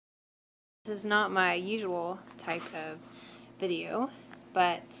This is not my usual type of video,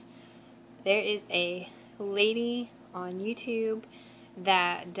 but there is a lady on YouTube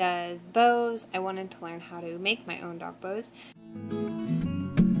that does bows. I wanted to learn how to make my own dog bows.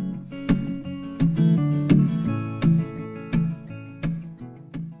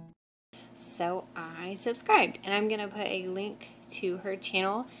 So I subscribed, and I'm going to put a link to her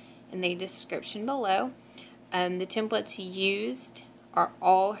channel in the description below. The templates used are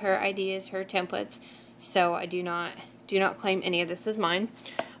all her ideas, her templates, so I do not claim any of this as mine,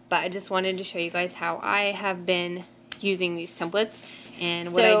 but I just wanted to show you guys how I have been using these templates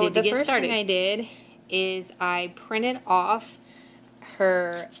and what I did to get started. The first thing I did is I printed off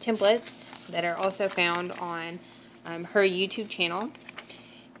her templates that are also found on her YouTube channel,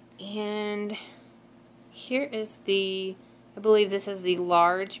 and here is I believe this is the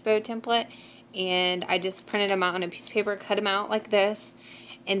large bow template, and I just printed them out on a piece of paper, cut them out like this,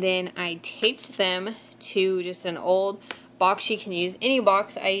 and then I taped them to just an old box. You can use any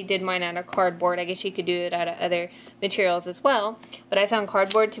box. I did mine out of cardboard. I guess you could do it out of other materials as well, but I found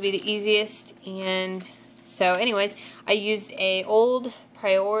cardboard to be the easiest. And so anyways, I used a old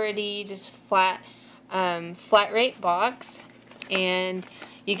Priority, just flat rate box, and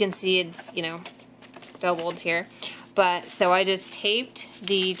you can see it's, you know, doubled here. But so I just taped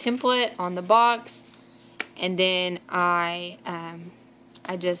the template on the box, and then I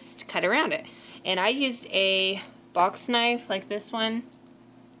just cut around it. And I used a box knife like this one,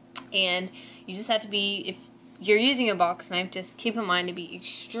 and you just have to be, if you're using a box knife, just keep in mind to be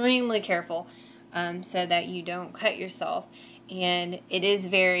extremely careful so that you don't cut yourself. And it is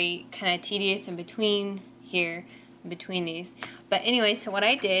very kind of tedious in between here, between these. But anyway, so what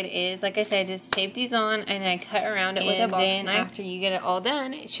I did is, like I said, just tape these on and I cut around it with a box knife. And then after you get it all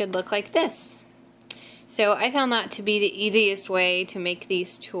done, it should look like this. So I found that to be the easiest way to make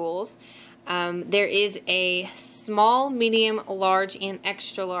these tools. There is a small, medium, large, and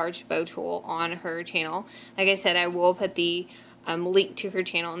extra large bow tool on her channel. Like I said, I will put the link to her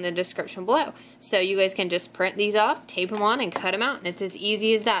channel in the description below. So you guys can just print these off, tape them on, and cut them out. And it's as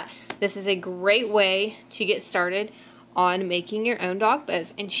easy as that. This is a great way to get started on making your own dog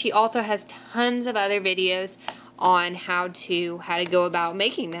bows. And she also has tons of other videos on how to go about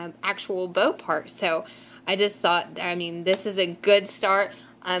making the actual bow part. So I just thought, I mean, this is a good start.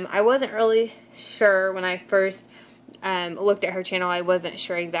 I wasn't really sure when I first looked at her channel. I wasn't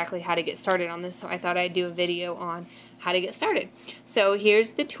sure exactly how to get started on this, so I thought I'd do a video on how to get started. So here's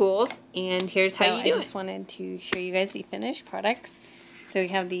the tools, and here's how you do it. I just wanted to show you guys the finished products. So we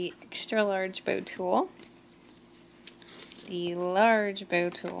have the extra large bow tool, the large bow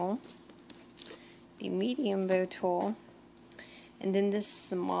tool, the medium bow tool, and then this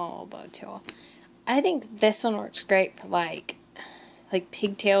small bow tool. I think this one works great for like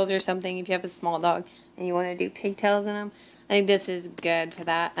pigtails or something. If you have a small dog and you want to do pigtails in them, I think this is good for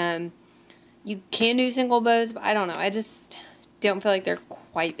that. You can do single bows, but I don't know. I just don't feel like they're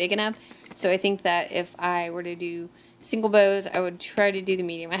quite big enough. So I think that if I were to do single bows, I would try to do the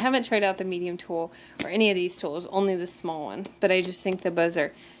medium. I haven't tried out the medium tool or any of these tools, only the small one. But I just think the bows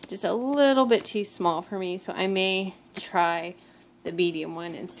are just a little bit too small for me, so I may try the medium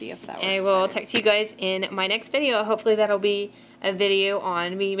one and see if that works. And I will talk to you guys in my next video. Hopefully that'll be a video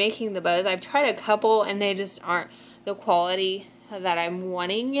on me making the bows. I've tried a couple and they just aren't the quality that I'm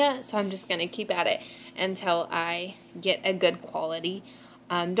wanting yet, so I'm just going to keep at it until I get a good quality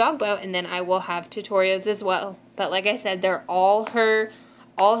dog bow, and then I will have tutorials as well. But like I said, they're all her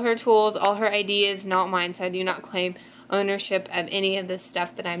tools, all her ideas, not mine, so I do not claim ownership of any of this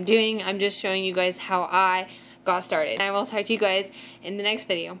stuff that I'm doing. I'm just showing you guys how I got started. And I will talk to you guys in the next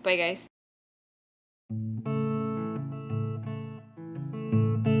video. Bye guys.